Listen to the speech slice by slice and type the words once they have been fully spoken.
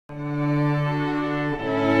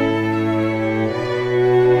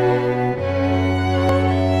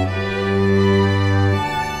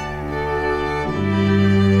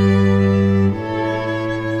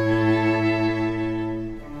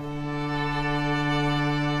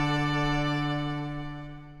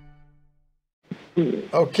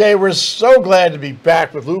Okay, we're so glad to be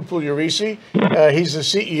back with Lou Pugliaresi. He's the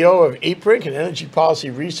CEO of EPRINC, an energy policy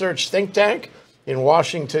research think tank in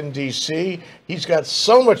Washington, D.C. He's got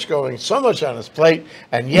so much going, so much on his plate,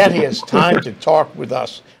 and yet he has time to talk with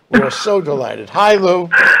us. We are so delighted. Hi, Lou.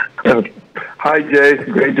 Hi, Jay.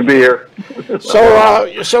 Great to be here.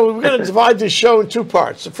 So we're going to divide this show in two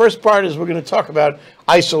parts. The first part is we're going to talk about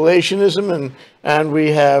isolationism, and we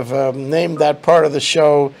have named that part of the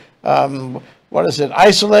show, what is it?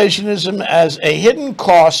 Isolationism as a hidden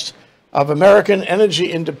cost of American energy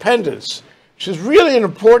independence, which is really an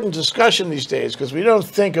important discussion these days because we don't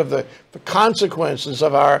think of the consequences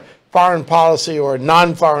of our foreign policy or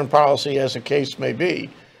non-foreign policy, as the case may be.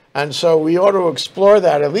 And so we ought to explore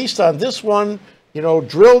that, at least on this one,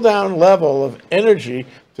 drill down level of energy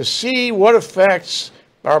to see what effects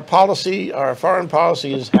our policy, our foreign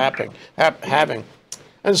policy is having.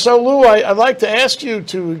 And so, Lou, I'd like to ask you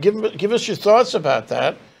to give us your thoughts about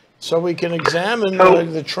that so we can examine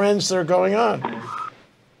the trends that are going on.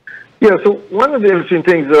 Yeah, so one of the interesting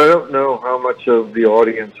things that I don't know how much of the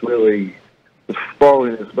audience really is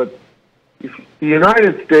following this, but the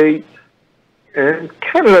United States and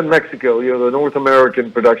Canada and Mexico, the North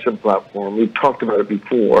American production platform, we've talked about it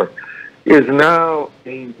before, is now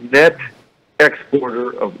a net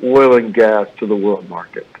exporter of oil and gas to the world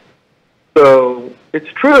market. So it's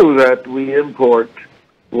true that we import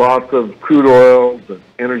lots of crude oils and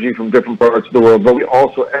energy from different parts of the world, but we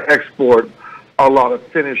also export a lot of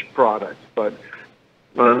finished products. But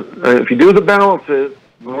if you do the balances,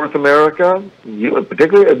 North America,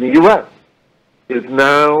 particularly in the U.S., is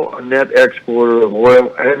now a net exporter of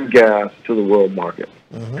oil and gas to the world market.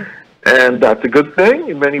 Mm-hmm. And that's a good thing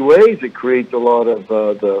in many ways. It creates a lot of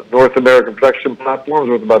the North American production platforms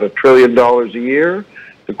worth about $1 trillion a year.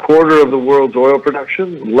 A quarter of the world's oil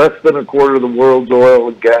production, less than a quarter of the world's oil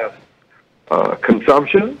and gas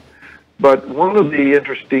consumption. But one of the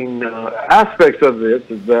interesting aspects of this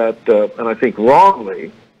is that, and I think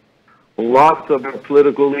wrongly, lots of our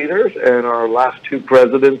political leaders and our last two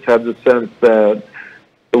presidents have the sense that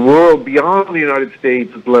the world beyond the United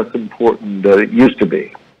States is less important than it used to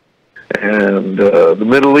be. And the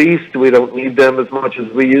Middle East, we don't need them as much as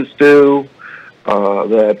we used to.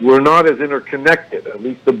 That we're not as interconnected, at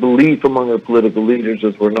least the belief among our political leaders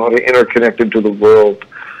is we're not interconnected to the world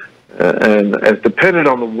and as dependent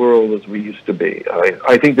on the world as we used to be.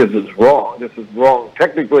 I think this is wrong. This is wrong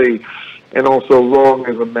technically and also wrong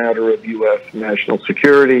as a matter of U.S. national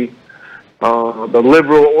security. The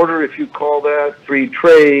liberal order, if you call that, free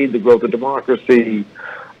trade, the growth of democracy,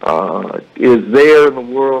 is there in the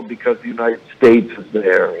world because the United States is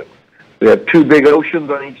there. We have two big oceans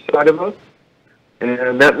on each side of us.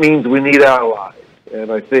 And that means we need allies.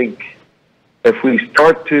 And I think if we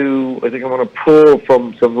start to, I think I want to pull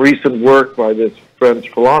from some recent work by this French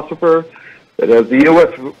philosopher, that as the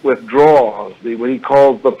U.S. withdraws, what he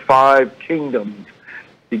calls the five kingdoms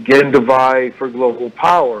begin to vie for global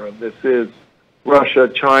power. And this is Russia,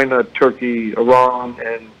 China, Turkey, Iran,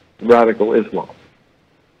 and radical Islam.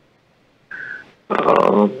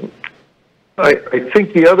 I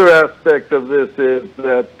think the other aspect of this is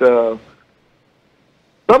that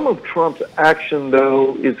some of Trump's action,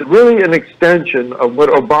 though, is really an extension of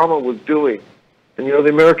what Obama was doing. And, the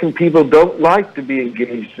American people don't like to be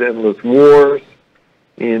engaged in endless wars,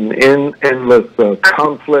 in endless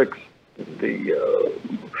conflicts, in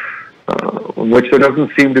which there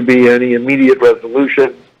doesn't seem to be any immediate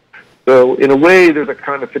resolution. So, in a way, there's a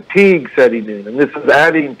kind of fatigue setting in, and this is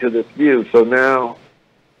adding to this view. So now,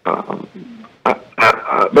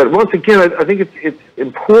 but once again, I think it's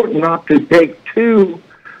important not to take too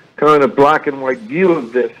kind of black and white view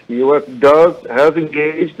of this. The U.S. has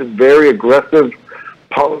engaged in very aggressive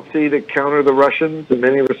policy to counter the Russians in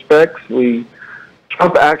many respects.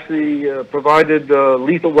 Trump actually provided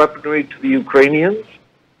lethal weaponry to the Ukrainians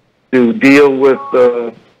to deal with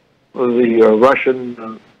the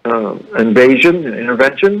Russian invasion and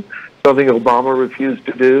intervention, something Obama refused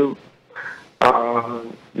to do. The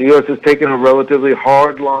U.S. has taken a relatively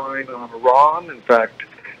hard line on Iran, in fact,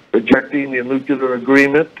 rejecting the nuclear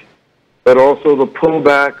agreement. But also the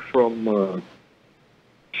pullback from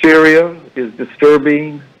Syria is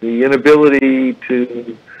disturbing. The inability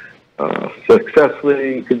to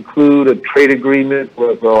successfully conclude a trade agreement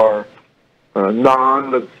with our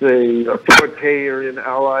let's say, authoritarian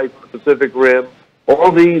allies in the Pacific Rim.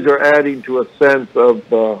 All these are adding to a sense of,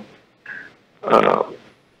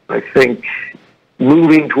 I think,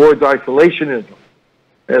 moving towards isolationism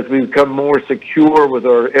as we become more secure with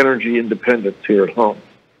our energy independence here at home.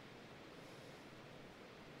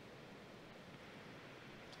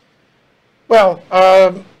 Well,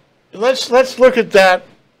 let's look at that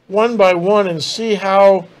one by one and see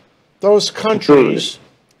how those countries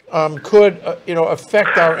could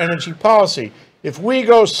affect our energy policy. If we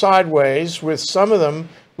go sideways with some of them,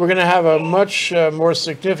 we're going to have a much more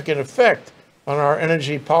significant effect on our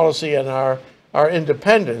energy policy and our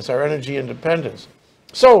independence, our energy independence.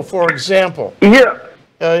 So, for example,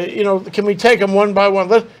 can we take them one by one?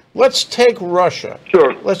 Let's take Russia.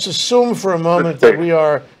 Sure. Let's assume for a moment that we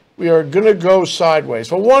are going to go sideways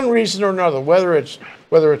for one reason or another. Whether it's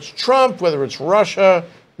Trump, whether it's Russia,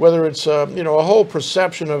 whether it's a whole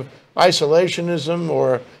perception of isolationism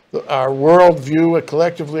or our worldview,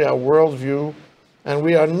 collectively our worldview, and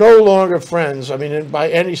we are no longer friends. I mean, by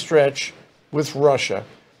any stretch, with Russia.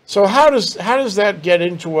 So how does that get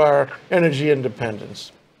into our energy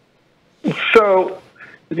independence? So,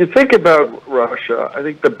 if you think about Russia, I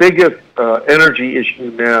think the biggest energy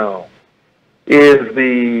issue now is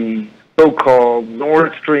the so-called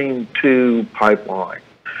Nord Stream 2 pipeline.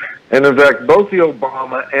 And in fact, both the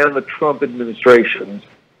Obama and the Trump administrations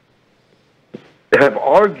have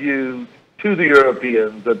argued to the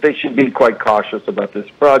Europeans that they should be quite cautious about this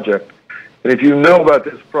project. And if you know about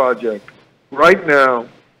this project, right now,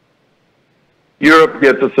 Europe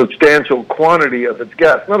gets a substantial quantity of its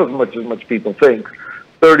gas, not as much people think,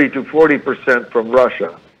 30 to 40% from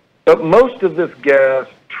Russia. But most of this gas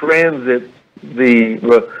transits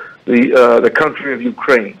the country of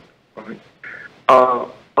Ukraine. Right?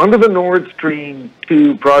 Under the Nord Stream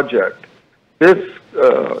 2 project, this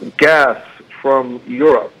gas from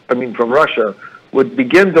from Russia, would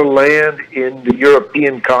begin to land in the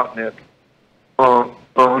European continent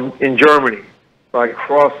in Germany by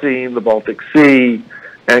crossing the Baltic Sea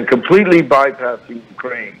and completely bypassing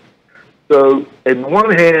Ukraine. So, on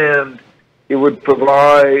one hand, it would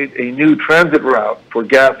provide a new transit route for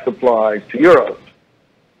gas supplies to Europe.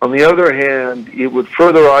 On the other hand, it would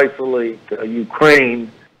further isolate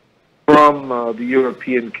Ukraine from the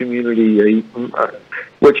European community,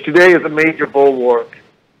 which today is a major bulwark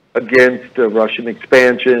against Russian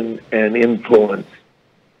expansion and influence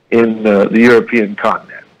in the European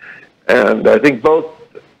continent. And I think you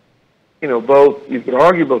could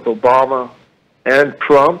argue both Obama and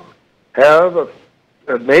Trump have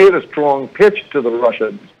made a strong pitch to the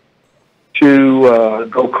Russians to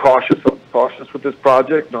go cautious with this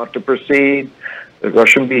project, not to proceed. The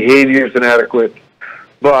Russian behavior is inadequate,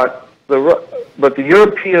 but the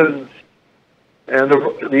Europeans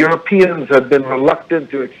the Europeans have been reluctant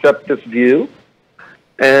to accept this view,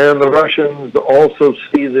 and the Russians also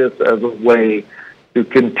see this as a way to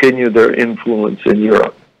continue their influence in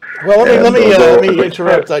Europe. Well, let me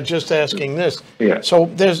interrupt by just asking this. Yeah. So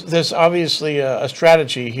there's obviously a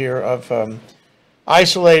strategy here of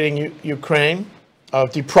isolating Ukraine,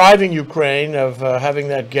 of depriving Ukraine of having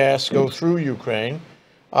that gas go through Ukraine.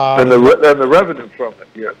 And the revenue from it,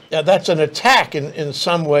 yes. Yeah, that's an attack in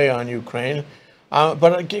some way on Ukraine.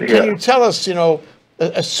 But can you tell us,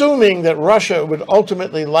 assuming that Russia would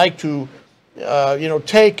ultimately like to,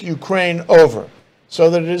 take Ukraine over, so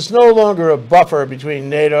that it is no longer a buffer between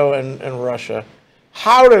NATO and Russia,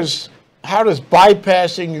 how does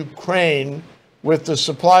bypassing Ukraine with the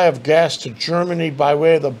supply of gas to Germany by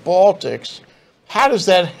way of the Baltics, how does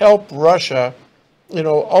that help Russia,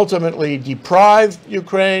 ultimately deprive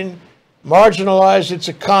Ukraine, marginalize its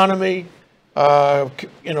economy,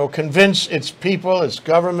 convince its people, its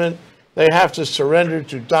government, they have to surrender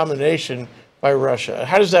to domination by Russia?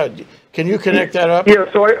 How does that? Can you connect that up?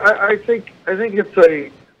 Yeah. So I think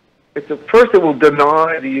first it will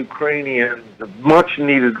deny the Ukrainians much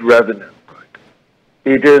needed revenue.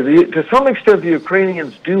 It is to some extent the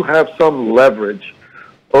Ukrainians do have some leverage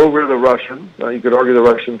over the Russians. You could argue the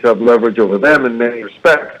Russians have leverage over them in many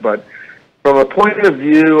respects, but from a point of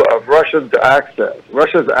view of Russia's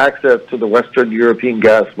access to the Western European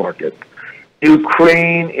gas market,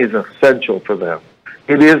 Ukraine is essential for them.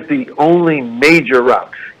 It is the only major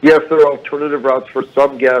route. Yes, there are alternative routes for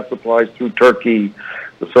some gas supplies through Turkey,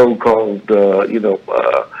 the so-called,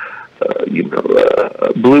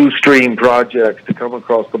 Blue Stream projects to come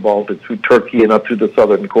across the Baltic through Turkey and up to the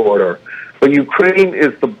southern corridor. But Ukraine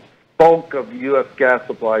is the bulk of U.S. gas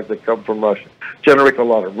supplies that come from Russia. Generates a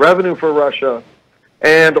lot of revenue for Russia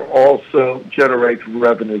and also generates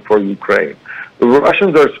revenue for Ukraine. The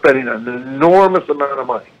Russians are spending an enormous amount of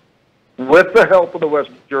money with the help of the West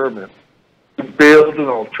Germans to build an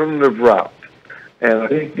alternative route. And I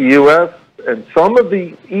think the U.S. and some of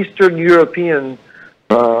the Eastern European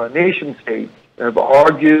nation states have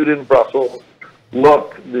argued in Brussels,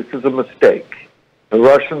 look, this is a mistake. The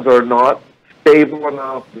Russians are not stable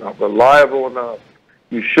enough, not reliable enough.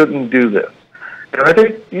 You shouldn't do this. And I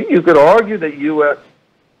think you could argue that U.S.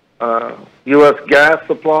 U.S. gas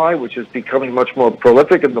supply, which is becoming much more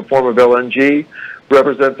prolific in the form of LNG,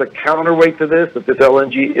 represents a counterweight to this, that this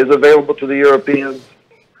LNG is available to the Europeans.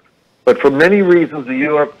 But for many reasons, the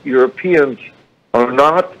Europeans are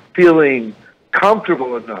not feeling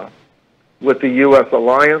comfortable enough with the U.S.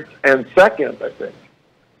 alliance. And second, I think,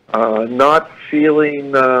 not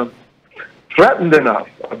feeling threatened enough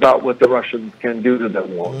about what the Russians can do to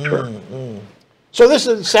them long term. So this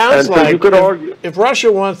sounds so like you could argue, if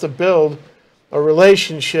Russia wants to build a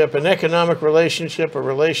relationship, an economic relationship, a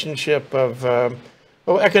relationship of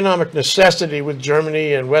economic necessity with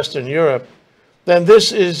Germany and Western Europe, then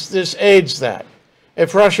this aids that.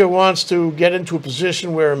 If Russia wants to get into a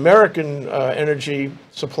position where American energy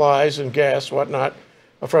supplies and gas, whatnot,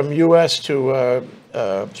 from U.S. to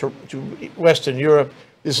Western Europe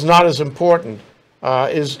is not as important,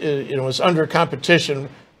 is under competition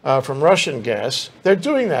from Russian gas, they're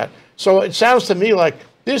doing that. So it sounds to me like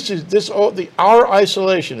our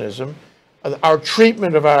isolationism, our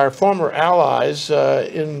treatment of our former allies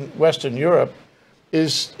in Western Europe,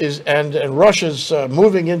 and Russia's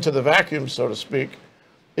moving into the vacuum, so to speak,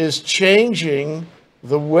 is changing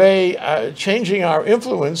the way, changing our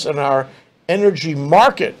influence and our energy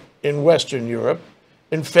market in Western Europe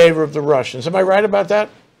in favor of the Russians. Am I right about that?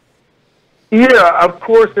 Yeah, of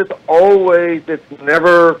course, it's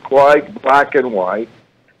never quite black and white.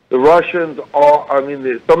 The Russians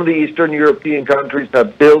some of the Eastern European countries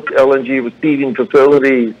have built LNG receiving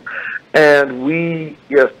facilities, and the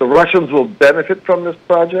Russians will benefit from this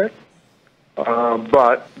project,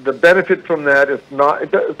 but the benefit from that is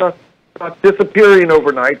it's not disappearing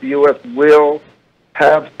overnight. The U.S. will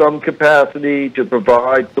have some capacity to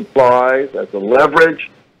provide supplies as a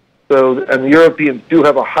leverage. And the Europeans do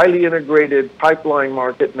have a highly integrated pipeline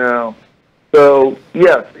market now. So,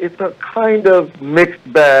 yes, it's a kind of mixed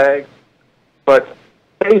bag. But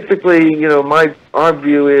basically, my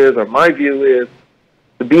view is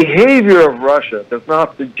the behavior of Russia does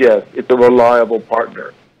not suggest it's a reliable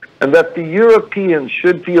partner. And that the Europeans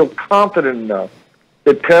should feel confident enough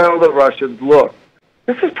to tell the Russians, look,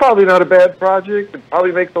 this is probably not a bad project. It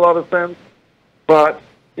probably makes a lot of sense. But,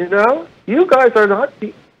 you guys are not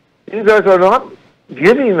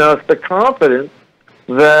giving us the confidence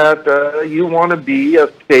that you want to be a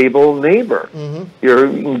stable neighbor. Mm-hmm. You're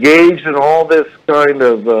engaged in all this kind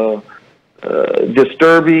of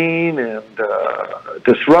disturbing and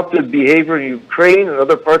disruptive behavior in Ukraine and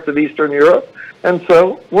other parts of Eastern Europe, and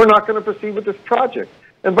so we're not going to proceed with this project.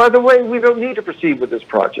 And by the way, we don't need to proceed with this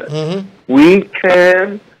project.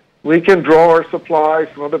 Mm-hmm. We can draw our supplies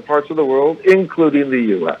from other parts of the world, including the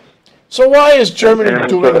U.S. So why is Germany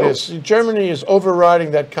doing this? Germany is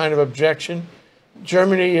overriding that kind of objection.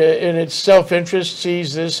 Germany, in its self-interest,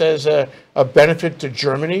 sees this as a benefit to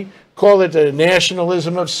Germany. Call it a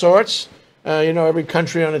nationalism of sorts. Every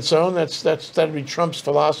country on its own. That'd be Trump's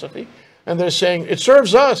philosophy. And they're saying it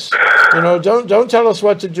serves us. Don't tell us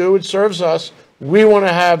what to do. It serves us. We want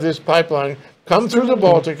to have this pipeline come through the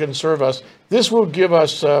Baltic and serve us. This will give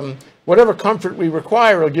us whatever comfort we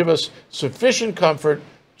require. Will give us sufficient comfort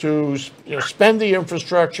to spend the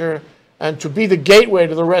infrastructure and to be the gateway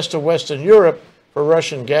to the rest of Western Europe for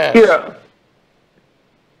Russian gas. Yeah.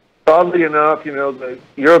 Oddly enough, the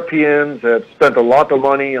Europeans have spent a lot of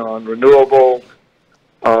money on renewables.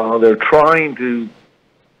 They're trying to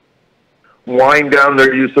wind down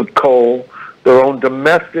their use of coal. Their own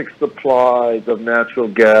domestic supplies of natural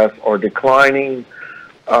gas are declining.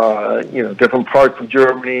 Different parts of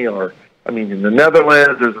Germany in the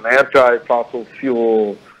Netherlands, there's an anti-fossil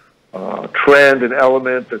fuel trend and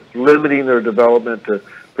element that's limiting their development to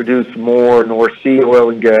produce more North Sea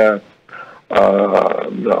oil and gas.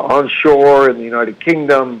 The onshore in the United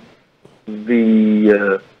Kingdom,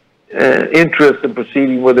 the interest in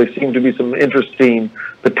proceeding where there seem to be some interesting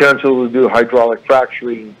potential to do hydraulic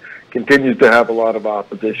fracturing continues to have a lot of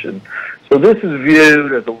opposition. So this is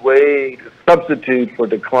viewed as a way to substitute for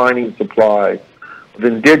declining supplies of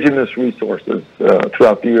indigenous resources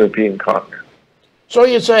throughout the European continent. So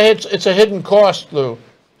it's a hidden cost, Lou.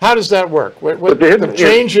 How does that work? The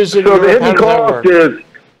changes in Europe, how does that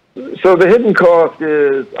work? So the hidden cost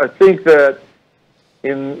is, I think that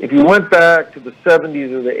if you went back to the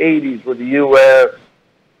 70s or the 80s, where the U.S.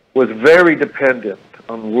 was very dependent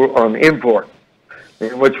on imports,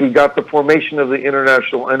 in which we got the formation of the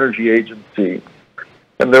International Energy Agency,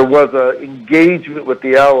 and there was an engagement with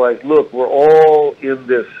the Allies. Look, we're all in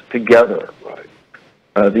this together, right?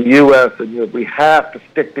 The U.S. and Europe, we have to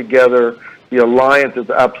stick together. The alliance is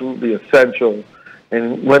absolutely essential,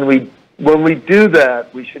 and when we do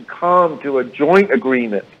that, we should come to a joint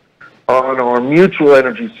agreement on our mutual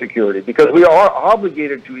energy security, because we are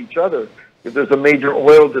obligated to each other if there's a major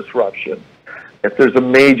oil disruption, if there's a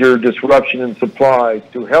major disruption in supplies,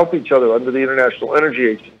 to help each other under the International Energy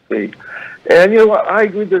Agency. And, you know what, I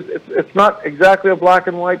agree, it's not exactly a black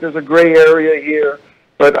and white, there's a gray area here,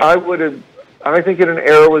 but I think in an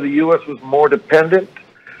era where the U.S. was more dependent,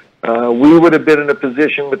 we would have been in a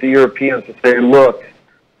position with the Europeans to say, look,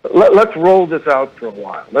 let's roll this out for a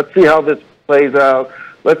while. Let's see how this plays out.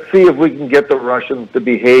 Let's see if we can get the Russians to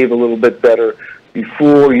behave a little bit better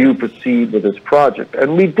before you proceed with this project.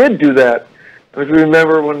 And we did do that. If you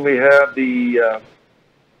remember when we had the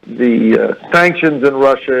sanctions in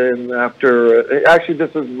Russia, and actually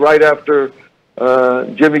this is right after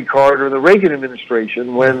Jimmy Carter and the Reagan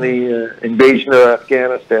administration, when the invasion of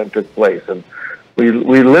Afghanistan took place, and we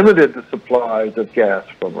limited the supplies of gas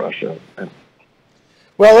from Russia.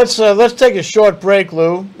 Well, let's take a short break,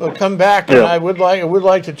 Lou. We'll come back, and I would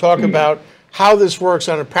like to talk about how this works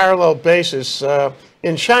on a parallel basis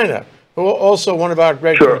in China, who are also one of our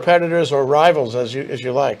great competitors or rivals, as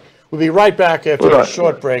you like. We'll be right back after a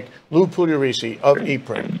short break. Lou Pugliaresi of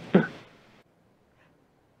EPRINC.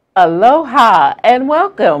 Aloha and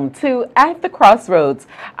welcome to At the Crossroads.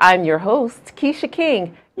 I'm your host, Keisha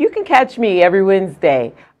King. You can catch me every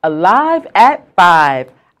Wednesday, live at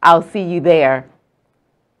 5. I'll see you there.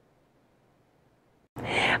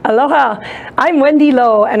 Aloha, I'm Wendy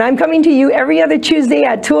Lowe, and I'm coming to you every other Tuesday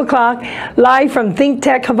at 2 o'clock, live from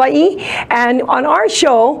ThinkTech Hawaii. And on our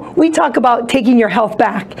show, we talk about taking your health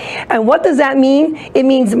back. And what does that mean? It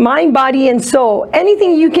means mind, body, and soul.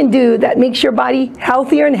 Anything you can do that makes your body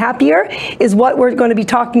healthier and happier is what we're going to be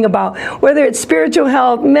talking about. Whether it's spiritual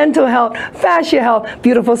health, mental health, fascia health,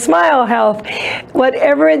 beautiful smile health,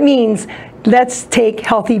 whatever it means, let's take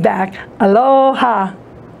healthy back. Aloha.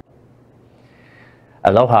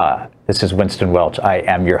 Aloha, this is Winston Welch. I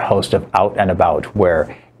am your host of Out and About,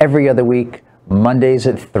 where every other week, Mondays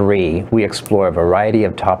at 3, we explore a variety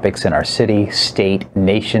of topics in our city, state,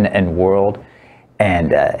 nation, and world,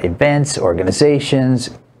 and events,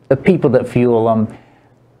 organizations, the people that fuel them.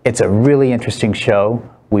 It's a really interesting show.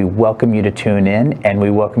 We welcome you to tune in, and we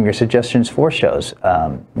welcome your suggestions for shows.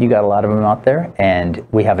 You got a lot of them out there, and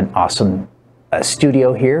we have an awesome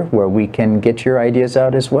studio here where we can get your ideas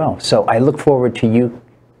out as well. So I look forward to you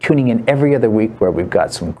tuning in every other week, where we've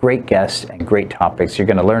got some great guests and great topics. You're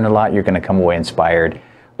going to learn a lot. You're going to come away inspired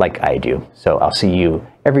like I do. So I'll see you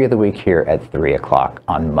every other week here at 3 o'clock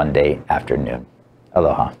on Monday afternoon.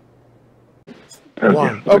 Aloha.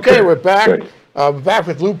 Okay, we're back. We're back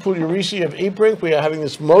with Lou Pugliaresi of EPRINC. We are having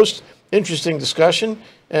this most interesting discussion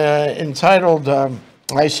entitled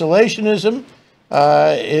Isolationism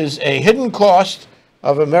is a Hidden Cost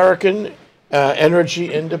of American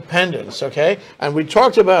Energy Independence, okay? And we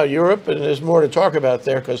talked about Europe, and there's more to talk about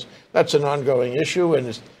there because that's an ongoing issue, and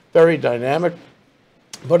it's very dynamic.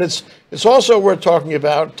 But it's also worth talking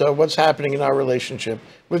about what's happening in our relationship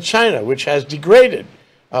with China, which has degraded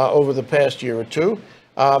over the past year or two.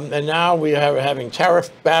 And now we are having tariff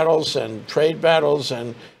battles and trade battles,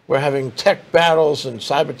 and we're having tech battles and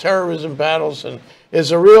cyber terrorism battles, and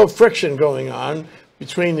there's a real friction going on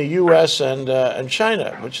between the U.S. and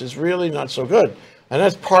China, which is really not so good. And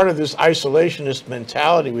that's part of this isolationist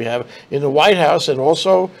mentality we have in the White House, and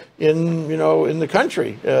also in the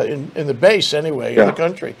country, in the base anyway, in the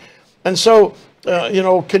country. And so,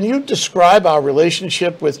 can you describe our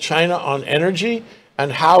relationship with China on energy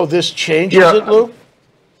and how this changes it, Lou?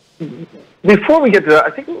 Before we get to that, I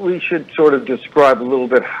think we should sort of describe a little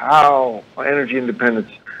bit how energy independence,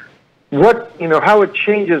 how it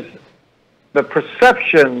changes the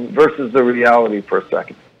perception versus the reality for a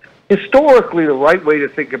second. Historically, the right way to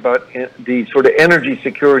think about the sort of energy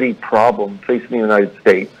security problem facing the United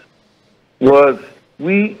States was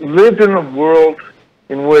we lived in a world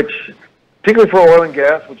in which, particularly for oil and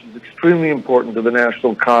gas, which is extremely important to the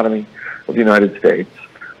national economy of the United States,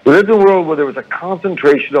 we lived in a world where there was a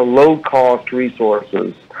concentration of low-cost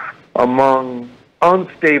resources among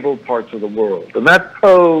unstable parts of the world. And that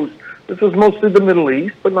posed, this was mostly the Middle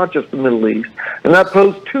East, but not just the Middle East, and that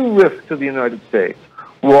posed two risks to the United States.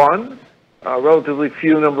 One, a relatively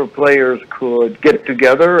few number of players could get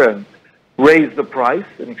together and raise the price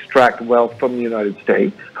and extract wealth from the United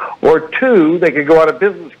States. Or two, they could go out of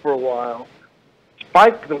business for a while,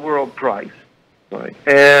 spike the world price, right,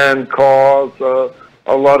 and cause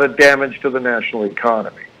a lot of damage to the national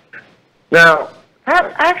economy. Now,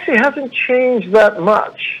 that actually hasn't changed that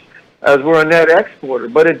much as we're a net exporter,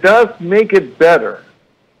 but it does make it better.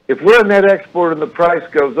 If we're a net exporter and the price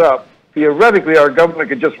goes up, theoretically, our government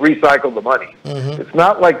could just recycle the money. It's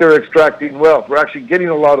not like they're extracting wealth. We're actually getting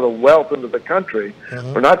a lot of the wealth into the country.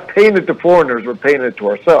 We're not paying it to foreigners, we're paying it to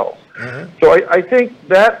ourselves. So I think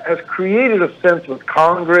that has created a sense with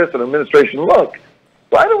Congress and administration, look,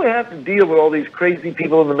 why do we have to deal with all these crazy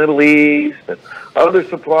people in the Middle East and other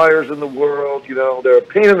suppliers in the world? You know, they're a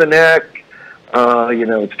pain in the neck. You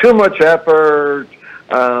know, it's too much effort.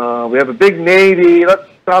 We have a big Navy. Let's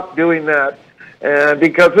stop doing that. And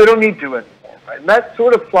because we don't need to anymore. Right? And that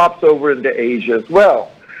sort of flops over into Asia as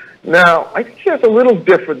well. Now, I think that's a little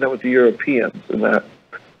different than with the Europeans in that,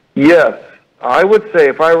 yes, I would say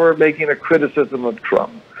if I were making a criticism of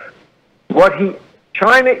Trump,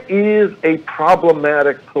 China is a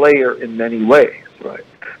problematic player in many ways, right?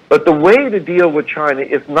 But the way to deal with China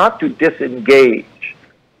is not to disengage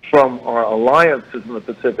from our alliances in the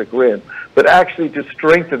Pacific Rim, but actually to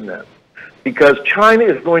strengthen them. Because China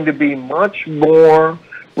is going to be much more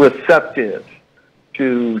receptive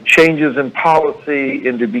to changes in policy,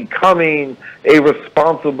 into becoming a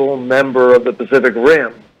responsible member of the Pacific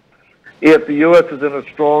Rim, if the U.S. is in a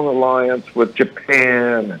strong alliance with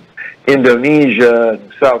Japan, and Indonesia,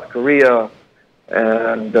 and South Korea,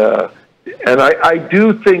 and I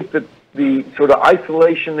do think that the sort of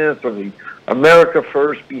isolationist or the America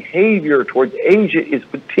First behavior towards Asia is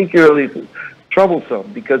particularly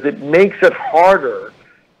troublesome because it makes it harder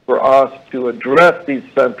for us to address these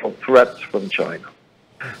central threats from China.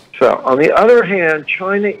 So, on the other hand,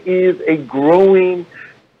 China is a growing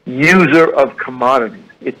user of commodities.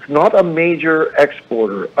 It's not a major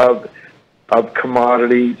exporter of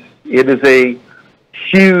commodities. It is a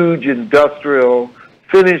huge industrial,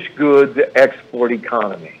 finished goods export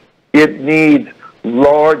economy. It needs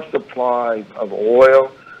large supplies of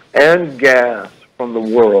oil and gas from the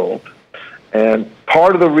world. And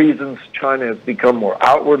part of the reasons China has become more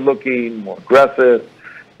outward-looking, more aggressive,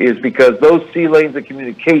 is because those sea lanes of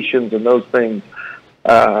communications and those things,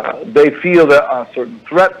 they feel that a certain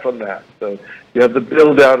threat from that. So you have the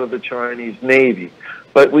build-out of the Chinese Navy.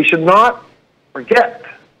 But we should not forget,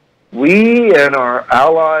 we and our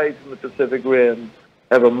allies in the Pacific Rim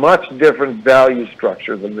have a much different value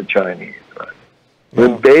structure than the Chinese. Right? We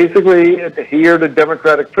basically adhere to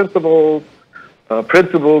democratic principles,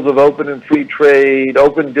 principles of open and free trade,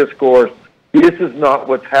 open discourse. This is not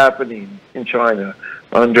what's happening in China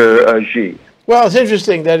under Xi. Well, it's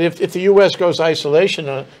interesting that if the U.S. goes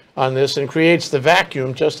isolation on this and creates the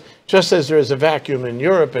vacuum, just as there is a vacuum in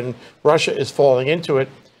Europe and Russia is falling into it,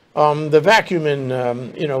 the vacuum in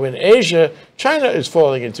in Asia, China is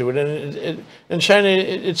falling into it, and China,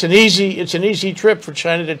 it's an easy trip for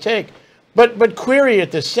China to take. But query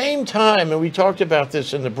at the same time, and we talked about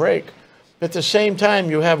this in the break. At the same time,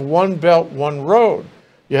 you have one belt, one road.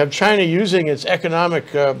 You have China using its economic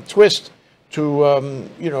twist to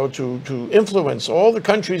to influence all the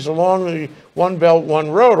countries along the one belt, one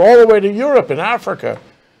road, all the way to Europe and Africa.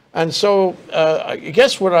 And so, I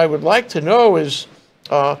guess what I would like to know is,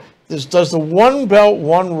 does the One Belt,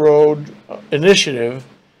 One Road initiative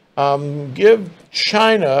give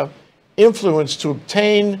China influence to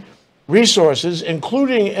obtain resources,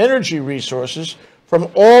 including energy resources, from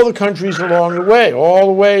all the countries along the way, all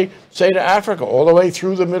the way, say, to Africa, all the way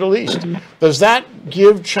through the Middle East? Does that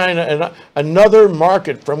give China another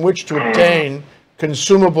market from which to obtain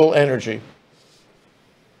consumable energy?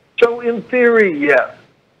 So in theory, yes.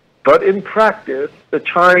 But in practice, the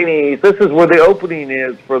Chinese, this is where the opening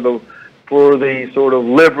is for the sort of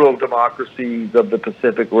liberal democracies of the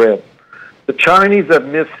Pacific Rim. The Chinese have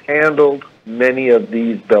mishandled many of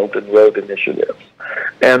these Belt and Road initiatives.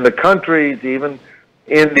 And the countries, even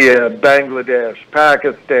India, Bangladesh,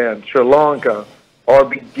 Pakistan, Sri Lanka, are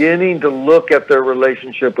beginning to look at their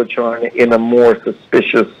relationship with China in a more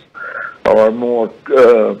suspicious or more,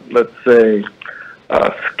 let's say,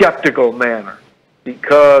 skeptical manner.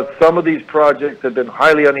 Because some of these projects have been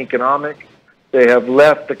highly uneconomic. They have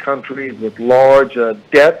left the countries with large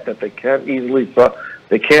debt that they can't easily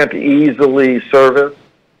service.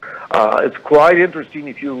 It's quite interesting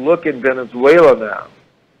if you look in Venezuela now.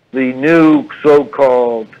 The new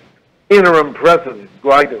so-called interim president,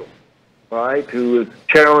 Guaido, right, who is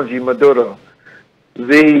challenging Maduro.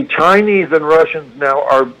 The Chinese and Russians now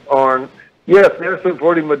are yes, they're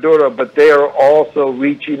supporting Maduro, but they are also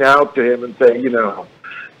reaching out to him and saying,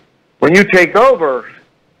 when you take over,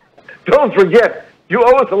 don't forget, you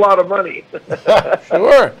owe us a lot of money.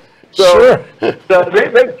 Sure. So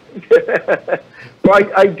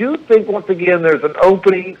I do think, once again, there's an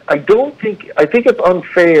opening. I think it's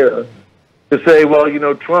unfair to say,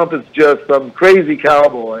 well, Trump is just some crazy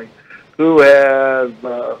cowboy who has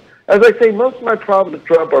as I say, most of my problems with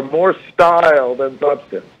Trump are more style than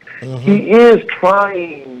substance. He is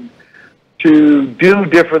trying to do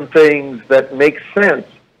different things that make sense.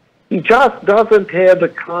 He just doesn't have the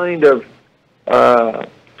kind of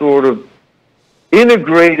sort of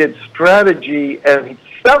integrated strategy and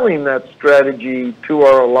selling that strategy to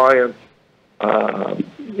our alliance, our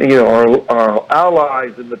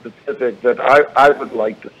allies in the Pacific that I would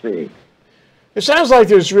like to see. It sounds like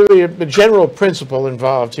there's really a general principle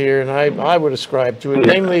involved here, and I would ascribe to it,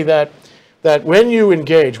 namely that when you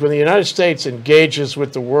engage, when the United States engages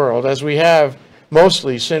with the world, as we have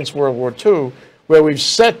mostly since World War II, where we've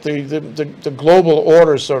set the global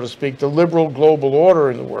order, so to speak, the liberal global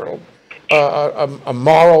order in the world, a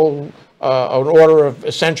moral, an order of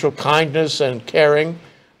essential kindness and caring,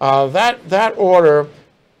 that order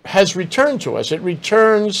has returned to us. It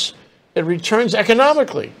returns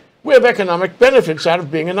economically. We have economic benefits out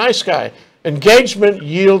of being a nice guy. Engagement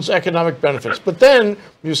yields economic benefits. But then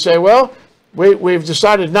you say, well, we've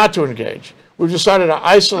decided not to engage. We've decided to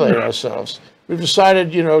isolate ourselves. We've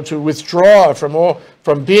decided, to withdraw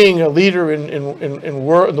from being a leader in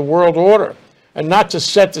the world order and not to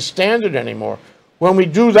set the standard anymore. When we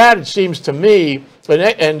do that, it seems to me,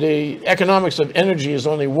 and the economics of energy is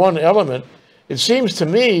only one element, it seems to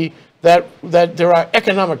me that there are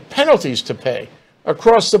economic penalties to pay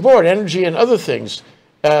across the board, energy and other things,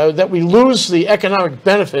 that we lose the economic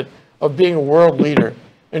benefit of being a world leader.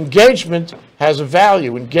 Engagement has a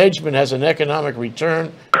value. Engagement has an economic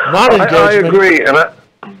return. Not engagement.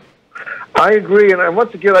 I agree, and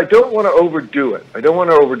once again, I don't want to overdo it.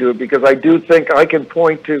 Because I do think I can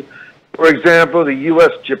point to, for example, the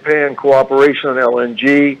U.S.-Japan cooperation on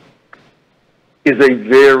LNG is a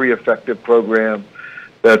very effective program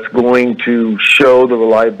that's going to show the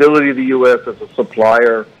reliability of the U.S. as a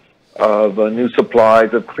supplier of new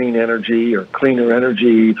supplies of clean energy or cleaner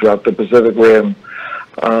energy throughout the Pacific Rim.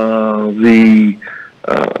 A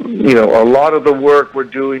lot of the work we're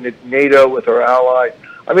doing at NATO with our allies.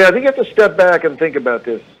 I mean, I think you have to step back and think about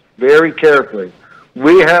this very carefully.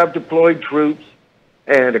 We have deployed troops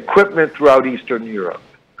and equipment throughout Eastern Europe.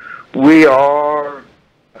 We are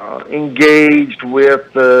engaged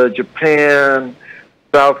with Japan,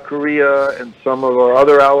 South Korea, and some of our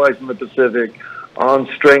other allies in the Pacific on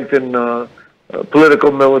strengthened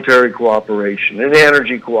political military cooperation and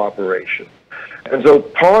energy cooperation. And so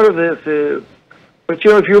part of this is, but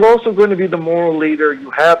if you're also going to be the moral leader, you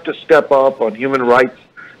have to step up on human rights,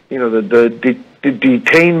 the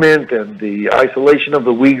detainment and the isolation of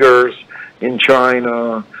the Uyghurs in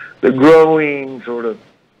China, the growing sort of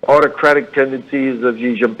autocratic tendencies of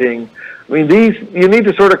Xi Jinping. I mean, you need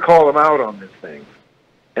to sort of call them out on this thing.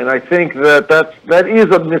 And I think that is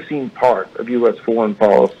a missing part of U.S. foreign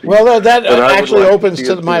policy. Well, that actually opens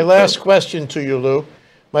to my last question to you, Lou.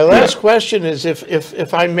 My last question is,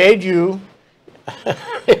 if I made you,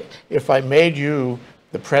 if I made you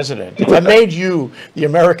the president, if I made you the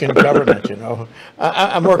American government,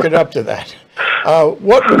 I'm working up to that.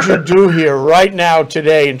 What would you do here right now,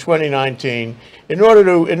 today, in 2019, in order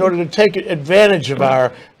to take advantage of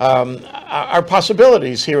our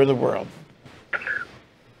possibilities here in the world?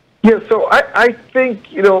 Yeah, so I think,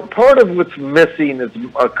 part of what's missing is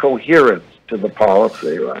a coherence to the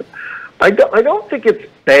policy, right? I don't think it's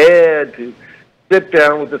bad to sit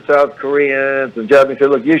down with the South Koreans and Japanese and say,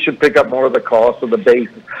 look, you should pick up more of the cost of the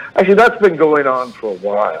bases. Actually, that's been going on for a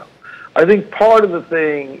while. I think part of the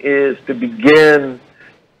thing is to begin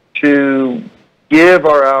to give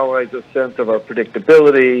our allies a sense of our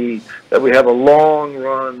predictability, that we have a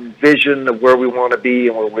long-run vision of where we want to be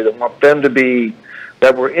and where we want them to be,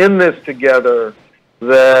 that we're in this together,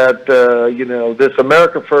 that, this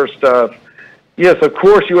America First stuff, yes, of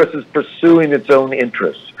course, U.S. is pursuing its own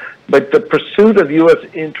interests, but the pursuit of U.S.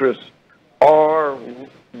 interests are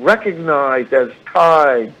recognized as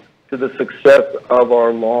tied to the success of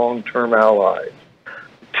our long-term allies,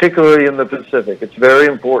 particularly in the Pacific. It's very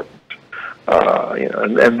important. The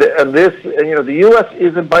U.S.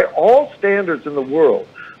 is, by all standards in the world,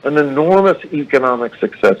 an enormous economic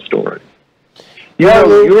success story.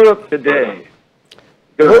 Europe today.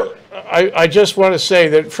 Well, I just want to say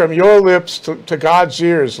that from your lips to God's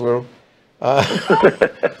ears, Lou, that's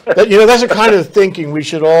the kind of thinking we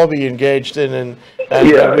should all be engaged in, and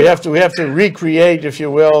we have to recreate, if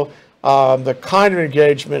you will, the kind of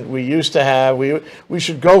engagement we used to have. We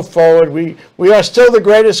should go forward. We are still the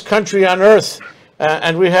greatest country on earth,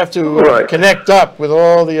 and we have to connect up with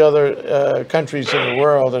all the other countries in the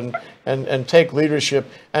world and take leadership,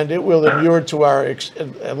 and it will inure to our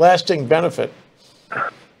lasting benefit.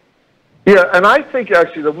 Yeah, and I think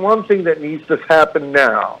actually the one thing that needs to happen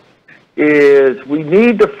now is we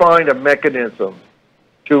need to find a mechanism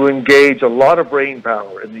to engage a lot of brain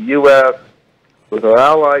power in the U.S., with our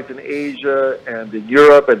allies in Asia and in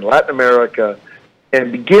Europe and Latin America,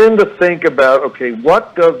 and begin to think about, okay,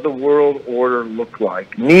 what does the world order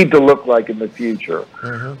need to look like in the future?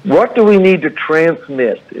 What do we need to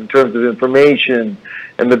transmit in terms of information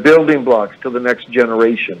and the building blocks to the next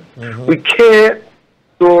generation? We can't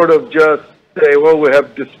sort of just say, well, we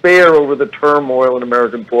have despair over the turmoil in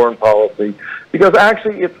American foreign policy, because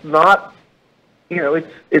actually it's not,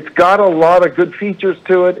 it's got a lot of good features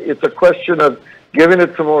to it. It's a question of giving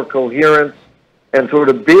it some more coherence and sort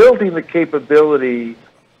of building the capability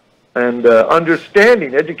and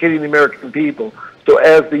understanding, educating the American people, so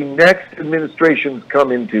as the next administrations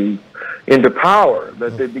come into power,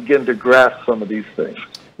 that they begin to grasp some of these things.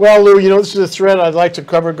 Well, Lou, this is a thread I'd like to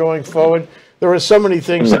cover going forward. There are so many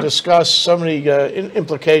things to discuss, so many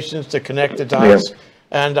implications to connect the dots,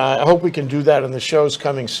 and I hope we can do that in the shows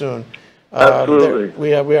coming soon. Absolutely.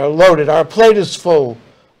 We are loaded. Our plate is full.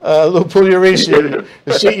 Lou Pugliaresi,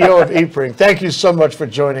 the CEO of EPRINC. Thank you so much for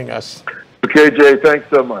joining us. Okay, Jay, thanks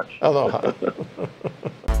so much. Aloha.